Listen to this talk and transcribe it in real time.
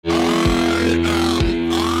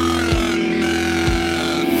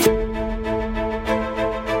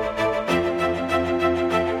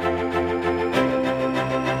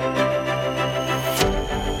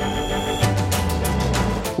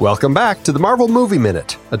Welcome back to the Marvel Movie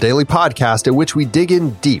Minute, a daily podcast in which we dig in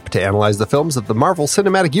deep to analyze the films of the Marvel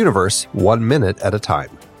Cinematic Universe 1 minute at a time.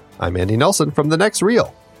 I'm Andy Nelson from The Next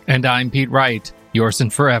Reel. And I'm Pete Wright, yours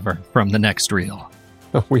and forever from The Next Reel.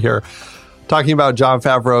 We are talking about Jon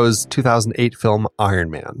Favreau's 2008 film Iron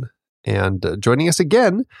Man. And joining us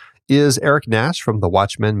again is Eric Nash from the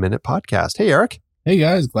Watchmen Minute podcast. Hey, Eric. Hey,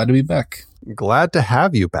 guys. Glad to be back. Glad to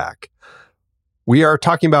have you back. We are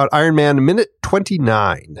talking about Iron Man Minute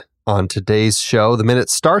 29. On today's show, the minute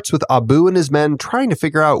starts with Abu and his men trying to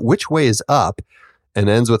figure out which way is up and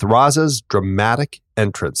ends with Raza's dramatic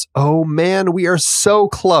entrance. Oh, man, we are so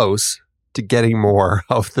close to getting more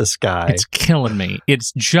of this guy. It's killing me.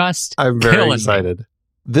 It's just I'm very excited. Me.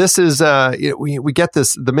 This is, we get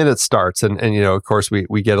this, the minute starts, and of course,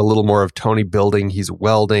 we get a little more of Tony building. He's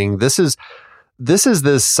welding. This is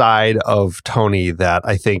this side of Tony that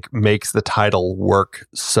I think makes the title work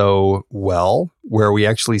so well, where we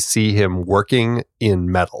actually see him working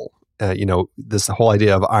in metal. This whole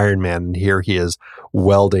idea of Iron Man, and here he is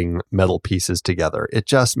welding metal pieces together. It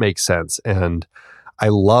just makes sense. And I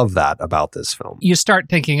love that about this film. You start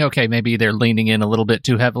thinking, okay, maybe they're leaning in a little bit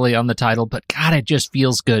too heavily on the title, but God, it just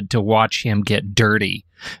feels good to watch him get dirty,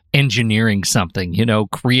 engineering something,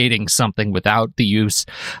 creating something without the use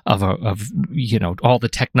of all the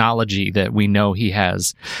technology that we know he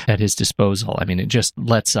has at his disposal. I mean, it just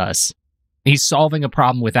lets us. He's solving a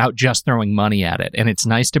problem without just throwing money at it. And it's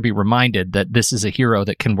nice to be reminded that this is a hero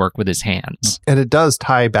that can work with his hands. And it does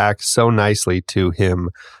tie back so nicely to him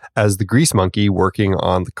as the grease monkey working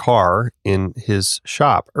on the car in his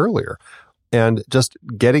shop earlier. And just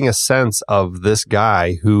getting a sense of this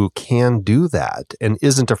guy who can do that and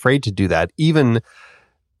isn't afraid to do that, even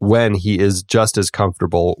when he is just as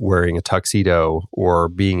comfortable wearing a tuxedo or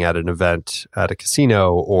being at an event at a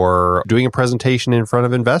casino or doing a presentation in front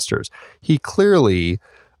of investors. He clearly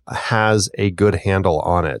has a good handle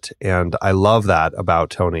on it. And I love that about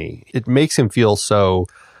Tony. It makes him feel so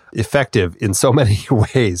effective in so many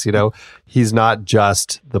ways. He's not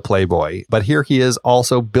just the playboy, but here he is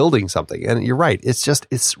also building something. And you're right.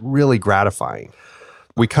 It's really gratifying.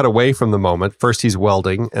 We cut away from the moment. First he's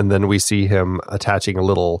welding, and then we see him attaching a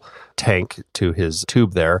little tank to his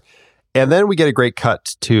tube there. And then we get a great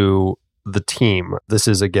cut to the team. This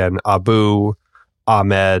is again Abu,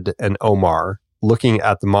 Ahmed, and Omar looking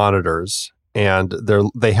at the monitors, and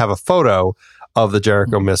they have a photo of the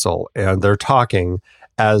Jericho missile, and they're talking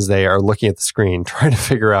as they are looking at the screen, trying to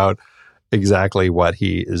figure out exactly what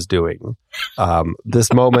he is doing.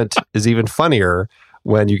 This moment is even funnier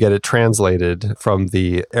when you get it translated from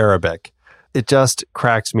the Arabic. It just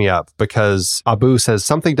cracks me up because Abu says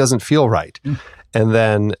something doesn't feel right. And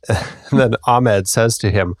then Ahmed says to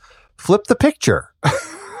him, flip the picture,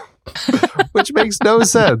 which makes no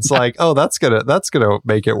sense. Like, oh, that's gonna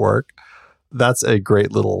make it work. That's a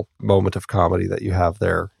great little moment of comedy that you have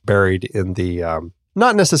there buried in the,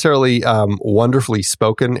 not necessarily wonderfully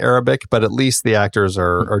spoken Arabic, but at least the actors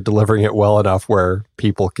are delivering it well enough where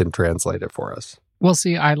people can translate it for us. Well,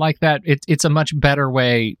 see, I like that. It's a much better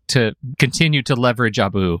way to continue to leverage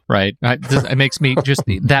Abu, right? It makes me just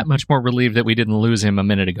that much more relieved that we didn't lose him a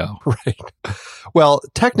minute ago. Right. Well,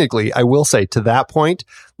 technically, I will say to that point,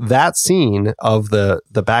 that scene of the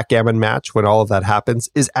backgammon match when all of that happens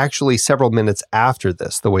is actually several minutes after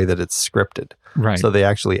this, the way that it's scripted. Right. So they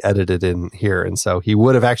actually edited in here. And so he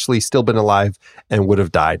would have actually still been alive and would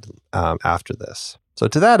have died after this. So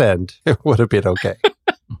to that end, it would have been okay.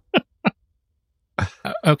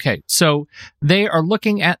 Okay, so they are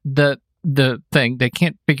looking at the thing. They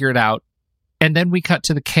can't figure it out. And then we cut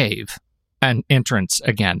to the cave and entrance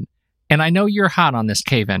again. And I know you're hot on this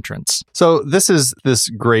cave entrance. So this is this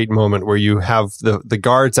great moment where you have the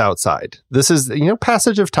guards outside. This is,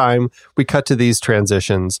 passage of time. We cut to these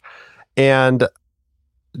transitions. And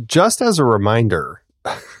just as a reminder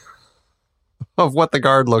of what the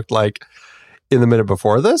guard looked like in the minute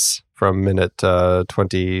before this, from minute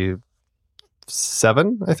 27,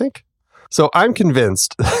 I think. So I'm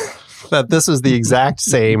convinced that this is the exact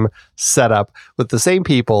same setup with the same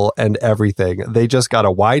people and everything. They just got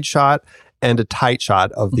a wide shot and a tight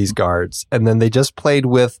shot of these guards. And then they just played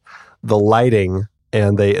with the lighting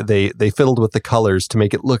and they fiddled with the colors to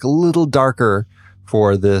make it look a little darker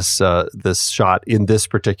for this shot in this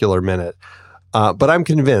particular minute. But I'm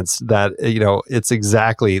convinced that, it's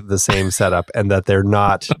exactly the same setup and that they're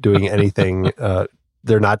not doing anything.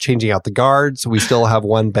 They're not changing out the guards. We still have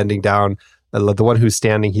one bending down. The one who's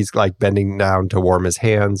standing, he's like bending down to warm his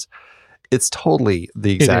hands. It's totally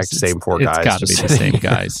the exact same four guys. It's got to be the same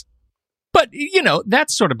guys. But,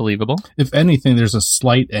 that's sort of believable. If anything, there's a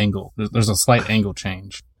slight angle. There's a slight angle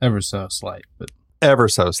change. Ever so slight. But Ever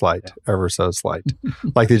so slight.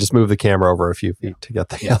 Like they just move the camera over a few feet to get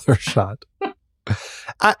the other shot.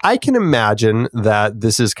 I can imagine that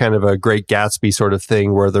this is kind of a Great Gatsby sort of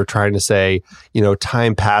thing where they're trying to say,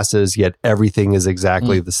 time passes, yet everything is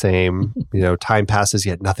exactly the same. Time passes,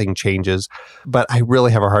 yet nothing changes. But I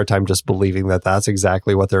really have a hard time just believing that that's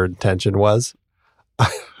exactly what their intention was.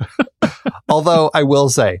 Although I will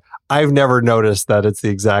say, I've never noticed that it's the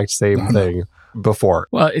exact same thing before.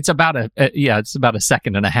 Well, it's about a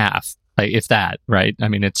second and a half, if that, right? I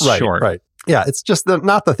mean, it's short. Right. Yeah, it's just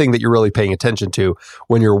not the thing that you're really paying attention to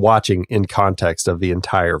when you're watching in context of the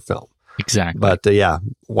entire film. Exactly. But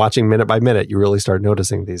watching minute by minute, you really start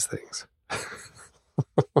noticing these things.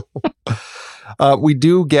 We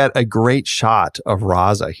do get a great shot of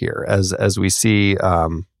Raza here as we see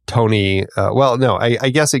Tony. I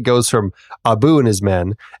guess it goes from Abu and his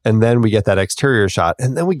men, and then we get that exterior shot,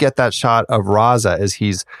 and then we get that shot of Raza as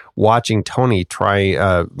he's watching Tony trying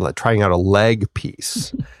out a leg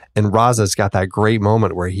piece. And Raza's got that great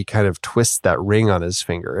moment where he kind of twists that ring on his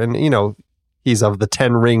finger. And, he's of the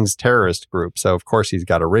 10 Rings terrorist group, so of course he's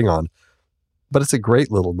got a ring on. But it's a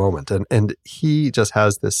great little moment. And he just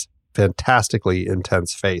has this fantastically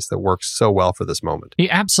intense face that works so well for this moment. He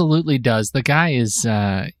absolutely does. The guy is,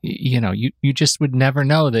 you just would never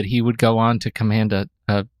know that he would go on to command a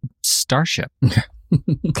starship.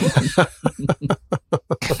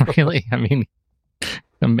 Really? I mean,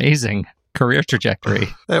 amazing career trajectory.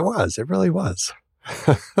 It really was.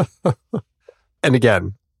 And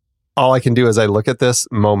again, all I can do as I look at this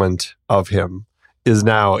moment of him is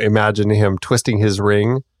now imagine him twisting his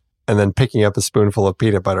ring and then picking up a spoonful of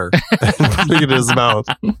peanut butter and putting it in his mouth.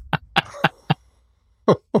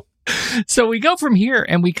 So we go from here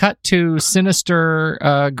and we cut to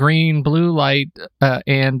sinister green, blue light,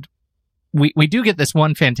 and we do get this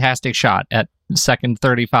one fantastic shot at second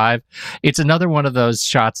 35. It's another one of those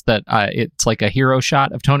shots that it's like a hero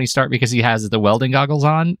shot of Tony Stark because he has the welding goggles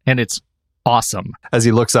on, and it's awesome as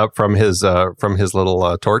he looks up from his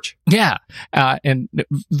little torch. Yeah, and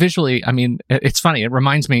visually, I mean, it's funny. It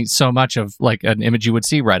reminds me so much of like an image you would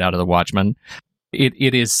see right out of The Watchmen.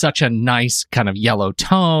 It is such a nice kind of yellow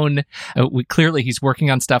tone. Clearly, he's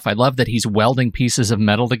working on stuff. I love that he's welding pieces of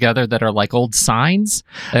metal together that are like old signs.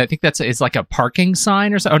 I think it's like a parking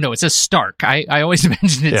sign or so. Oh, no, it says Stark. I always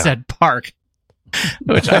imagined it said Park,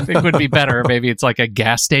 which I think would be better. Maybe it's like a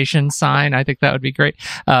gas station sign. I think that would be great.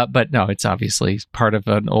 But no, it's obviously part of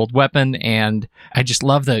an old weapon. And I just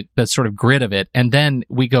love the sort of grit of it. And then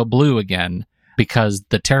we go blue again because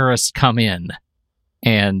the terrorists come in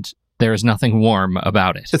and there is nothing warm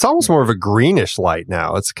about it. It's almost more of a greenish light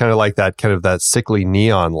now. It's kind of like that sickly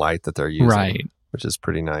neon light that they're using. Right. Which is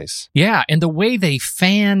pretty nice. Yeah, and the way they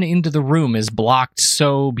fan into the room is blocked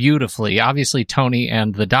so beautifully. Obviously, Tony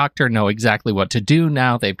and the doctor know exactly what to do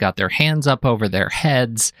now. They've got their hands up over their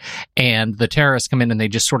heads, and the terrorists come in and they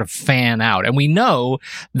just sort of fan out. And we know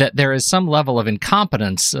that there is some level of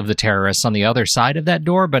incompetence of the terrorists on the other side of that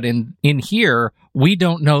door, but in here, we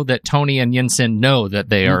don't know that Tony and Yinsen know that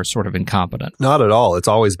they are sort of incompetent. Not at all. It's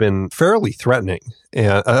always been fairly threatening,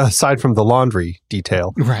 aside from the laundry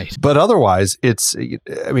detail. Right. But otherwise,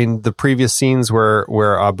 the previous scenes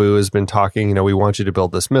where Abu has been talking, we want you to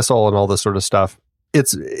build this missile and all this sort of stuff.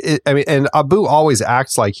 And Abu always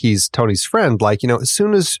acts like he's Tony's friend. Like, as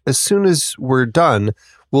soon as we're done,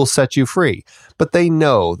 we'll set you free. But they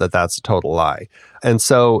know that that's a total lie. And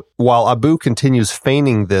so while Abu continues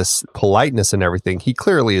feigning this politeness and everything, he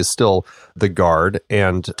clearly is still the guard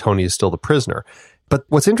and Tony is still the prisoner. But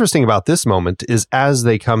what's interesting about this moment is as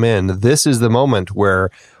they come in, this is the moment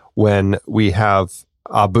when we have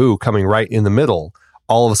Abu coming right in the middle,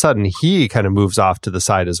 all of a sudden he kind of moves off to the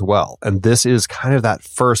side as well. And this is kind of that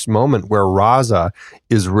first moment where Raza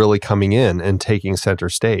is really coming in and taking center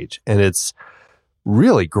stage. And it's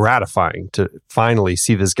really gratifying to finally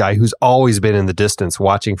see this guy who's always been in the distance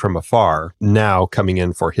watching from afar now coming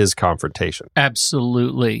in for his confrontation.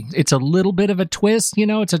 Absolutely. It's a little bit of a twist,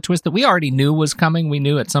 it's a twist that we already knew was coming. We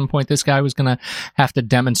knew at some point this guy was going to have to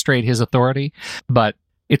demonstrate his authority, but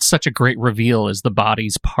it's such a great reveal as the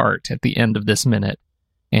bodies part at the end of this minute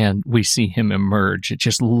and we see him emerge. It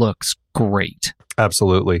just looks great.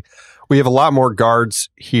 Absolutely. We have a lot more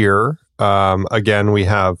guards here. Again, we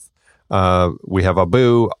have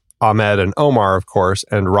Abu, Ahmed, and Omar, of course,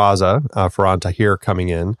 and Raza, Farhan Tahir coming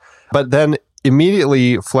in. But then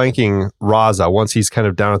immediately flanking Raza, once he's kind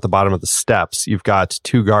of down at the bottom of the steps, you've got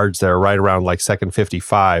two guards there right around like second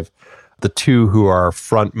 55. The two who are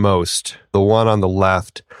frontmost, the one on the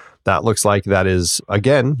left, that looks like that is,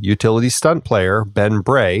 again, utility stunt player Ben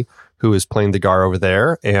Bray, who is playing the guard over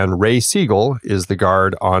there, and Ray Siegel is the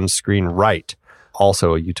guard on screen right.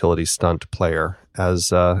 also a utility stunt player, as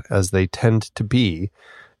they tend to be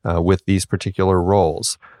with these particular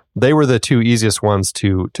roles. They were the two easiest ones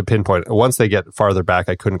to pinpoint. Once they get farther back,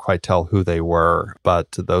 I couldn't quite tell who they were,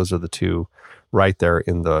 but those are the two right there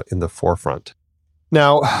in the forefront.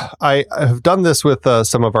 Now, I have done this with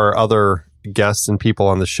some of our other guests and people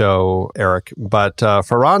on the show, Eric, but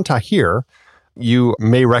Farhan Tahir, you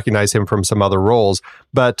may recognize him from some other roles,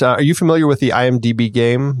 but are you familiar with the IMDb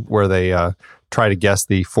game where they try to guess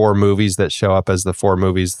the 4 movies that show up as the 4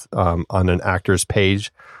 movies on an actor's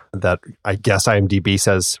page that I guess IMDb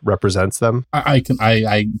says represents them? I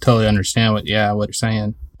totally understand what you're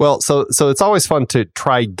saying. Well, so it's always fun to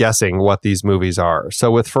try guessing what these movies are. So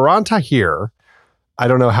with Farhan Tahir, I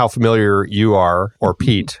don't know how familiar you are, or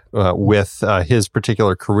Pete, with his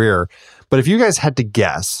particular career, but if you guys had to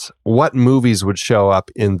guess what movies would show up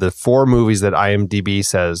in the 4 movies that IMDb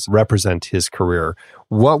says represent his career,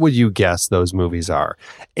 what would you guess those movies are?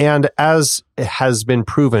 And as has been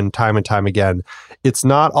proven time and time again, it's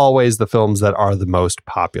not always the films that are the most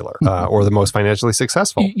popular or the most financially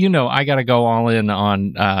successful. I got to go all in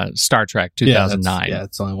on Star Trek 2009.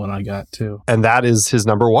 It's the only one I got too. And that is his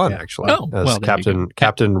number 1, actually. Oh, well,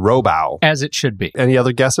 Captain Robow. As it should be. Any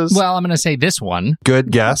other guesses? Well, I'm going to say this one.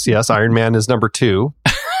 Good guess. Yes, Iron Man is number 2.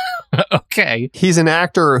 Okay. He's an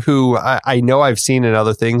actor who I know I've seen in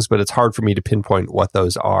other things, but it's hard for me to pinpoint what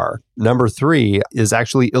those are. Number 3 is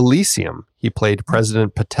actually Elysium. He played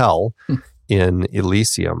President Patel in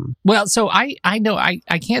Elysium. Well, so I know I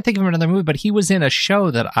can't think of another movie, but he was in a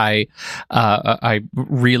show that I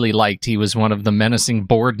really liked. He was one of the menacing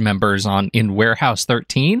board members in Warehouse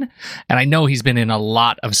 13, and I know he's been in a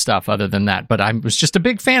lot of stuff other than that. But I was just a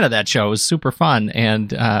big fan of that show. It was super fun,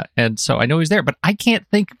 and so I know he's there. But I can't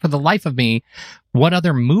think for the life of me what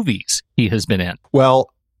other movies he has been in.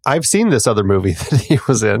 Well, I've seen this other movie that he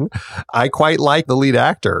was in. I quite like the lead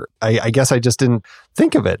actor. I guess I just didn't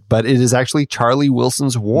think of it, but it is actually Charlie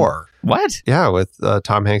Wilson's War. What? Yeah, with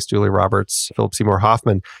Tom Hanks, Julia Roberts, Philip Seymour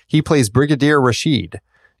Hoffman. He plays Brigadier Rashid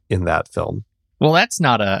in that film. Well, that's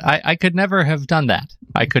not I could never have done that.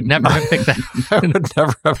 I could never have picked that. I would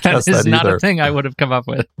never have guessed that is not either. a thing I would have come up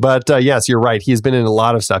with. But yes, you're right. He's been in a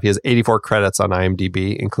lot of stuff. He has 84 credits on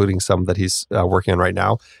IMDb, including some that he's working on right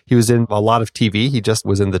now. He was in a lot of TV. He just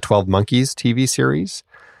was in the 12 Monkeys TV series.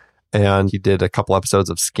 And he did a couple episodes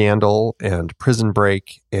of Scandal and Prison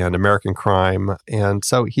Break and American Crime. And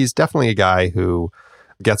so he's definitely a guy who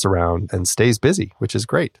gets around and stays busy, which is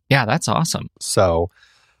great. Yeah, that's awesome. So...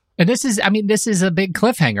 And this is a big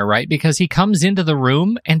cliffhanger, right? Because he comes into the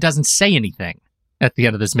room and doesn't say anything at the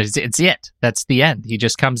end of this. It's it. That's the end. He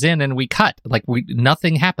just comes in and we cut.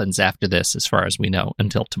 Nothing happens after this, as far as we know,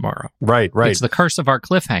 until tomorrow. Right. It's the curse of our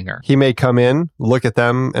cliffhanger. He may come in, look at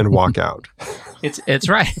them, and walk out. It's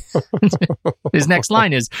right. His next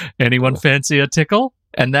line is, "Anyone fancy a tickle?"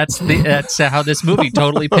 And that's how this movie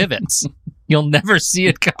totally pivots. You'll never see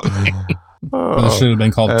it coming. Well, it should have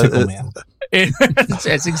been called Tickle Man.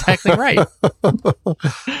 That's exactly right.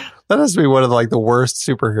 That has to be one of the worst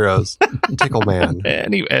superheroes. Tickle Man.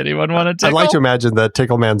 Anyone want to tickle? I'd like to imagine that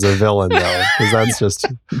Tickle Man's a villain, though, because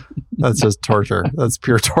that's just torture. That's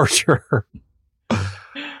pure torture.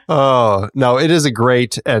 Oh, no, it is a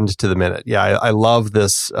great end to the minute. Yeah, I love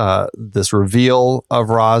this reveal of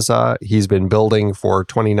Raza. He's been building for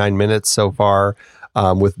 29 minutes so far,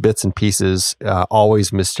 with bits and pieces,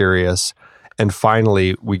 always mysterious. And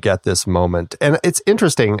finally, we get this moment. And it's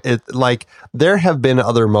interesting. There have been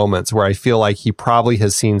other moments where I feel like he probably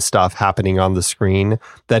has seen stuff happening on the screen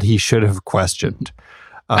that he should have questioned.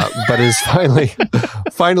 But is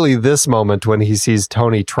finally this moment when he sees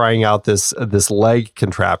Tony trying out this leg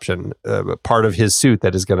contraption, part of his suit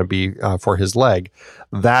that is going to be for his leg.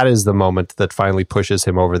 That is the moment that finally pushes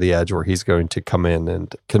him over the edge, where he's going to come in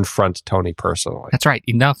and confront Tony personally. That's right.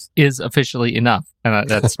 Enough is officially enough. And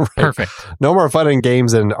that's right. Perfect. No more fun and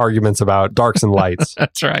games and arguments about darks and lights.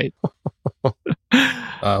 That's right.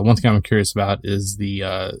 One thing I'm curious about is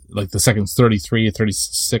the seconds 33,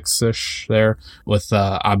 36-ish there with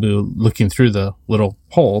Abu looking through the little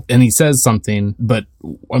hole, and he says something, but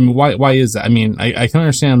I mean, why is that? I mean, I can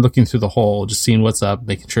understand looking through the hole, just seeing what's up,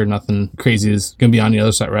 making sure nothing crazy is going to be on the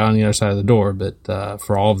other side, right on the other side of the door, but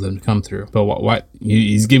for all of them to come through. But why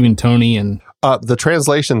he's giving Tony and the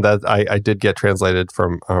translation that I did get translated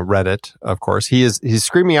from Reddit, of course, he's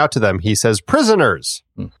screaming out to them. He says, "Prisoners."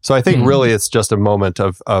 So I think really it's just a moment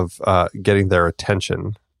of getting their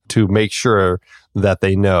attention to make sure that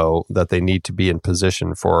they know that they need to be in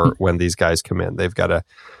position for when these guys come in.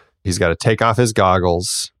 He's got to take off his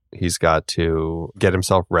goggles. He's got to get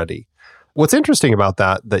himself ready. What's interesting about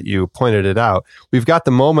that you pointed it out, we've got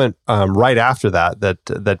the moment right after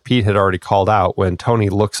that Pete had already called out when Tony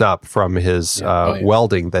looks up from his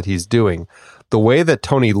welding that he's doing. The way that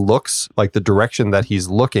Tony looks, like the direction that he's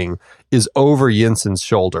looking, is over Yinsen's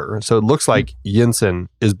shoulder. So it looks like Yinsen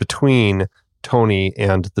is between Tony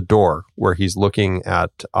and the door where he's looking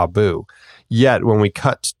at Abu. Yet when we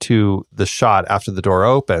cut to the shot after the door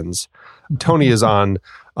opens, Tony is on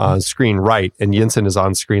screen right and Yinsen is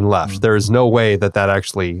on screen left. There is no way that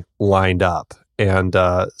actually lined up. And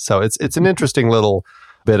so it's an interesting little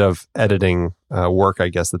bit of editing work, I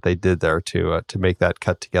guess, that they did there to make that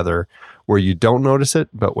cut together where you don't notice it,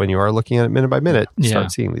 but when you are looking at it minute by minute, you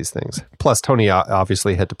start seeing these things. Plus, Tony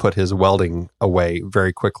obviously had to put his welding away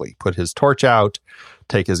very quickly, put his torch out,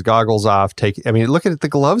 take his goggles off, look at the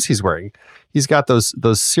gloves he's wearing. He's got those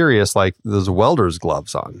serious, like those welder's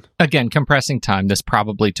gloves on. Again, compressing time. This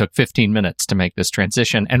probably took 15 minutes to make this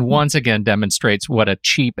transition, and once again demonstrates what a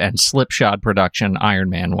cheap and slipshod production Iron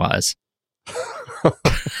Man was.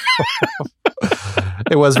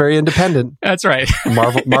 It was very independent. That's right.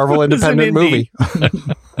 Marvel independent movie.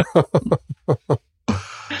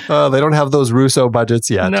 They don't have those Russo budgets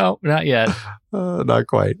yet. No, not yet. Not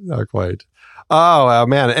quite. Oh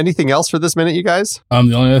man! Anything else for this minute, you guys? The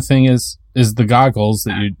only other thing is the goggles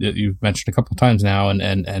that you've mentioned a couple of times now,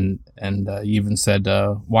 and you even said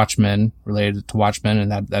Watchmen, related to Watchmen,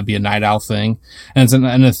 and that'd be a Night Owl thing, and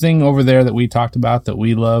a thing over there that we talked about that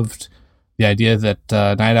we loved. The idea that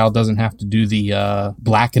Night Owl doesn't have to do the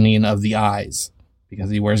blackening of the eyes because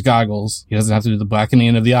he wears goggles. He doesn't have to do the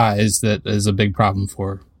blackening of the eyes. That is a big problem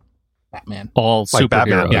for Batman. All like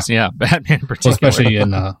superheroes, Batman in particular. Well, especially in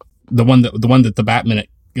the one that the Batman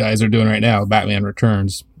guys are doing right now, Batman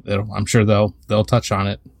Returns. I'm sure they'll touch on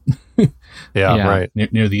it. Right.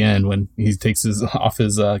 Near the end when he takes off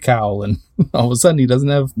his cowl and all of a sudden he doesn't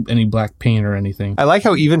have any black paint or anything. I like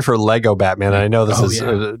how even for Lego Batman, and I know this is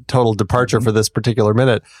a total departure for this particular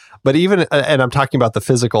minute, but even, and I'm talking about the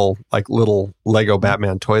physical, like little Lego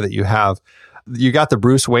Batman toy that you have, you got the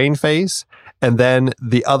Bruce Wayne face, and then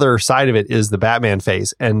the other side of it is the Batman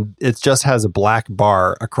face, and it just has a black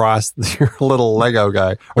bar across your little Lego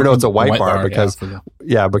guy. Or no, it's a white bar because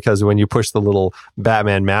because when you push the little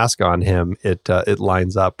Batman mask on him, it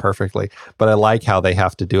lines up perfectly. But I like how they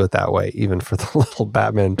have to do it that way, even for the little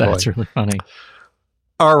Batman toy. That's really funny.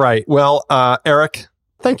 All right. Well, Eric,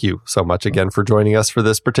 thank you so much again for joining us for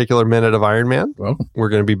this particular minute of Iron Man. Welcome. We're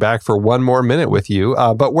going to be back for one more minute with you.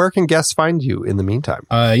 But where can guests find you in the meantime?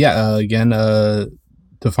 Again, to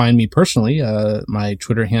find me personally, my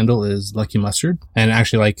Twitter handle is Lucky Mustard. And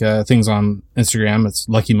actually, things on Instagram, it's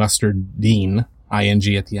Lucky Mustard Dean,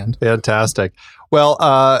 ING at the end. Fantastic.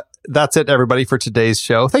 Well, that's it, everybody, for today's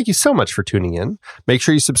show. Thank you so much for tuning in. Make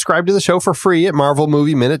sure you subscribe to the show for free at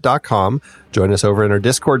marvelmovieminute.com. Join us over in our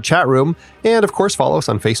Discord chat room. And, of course, follow us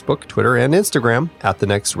on Facebook, Twitter, and Instagram at The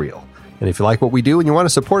Next Reel. And if you like what we do and you want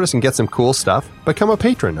to support us and get some cool stuff, become a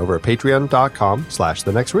patron over at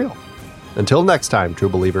patreon.com/thenextreel. Until next time, true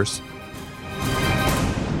believers.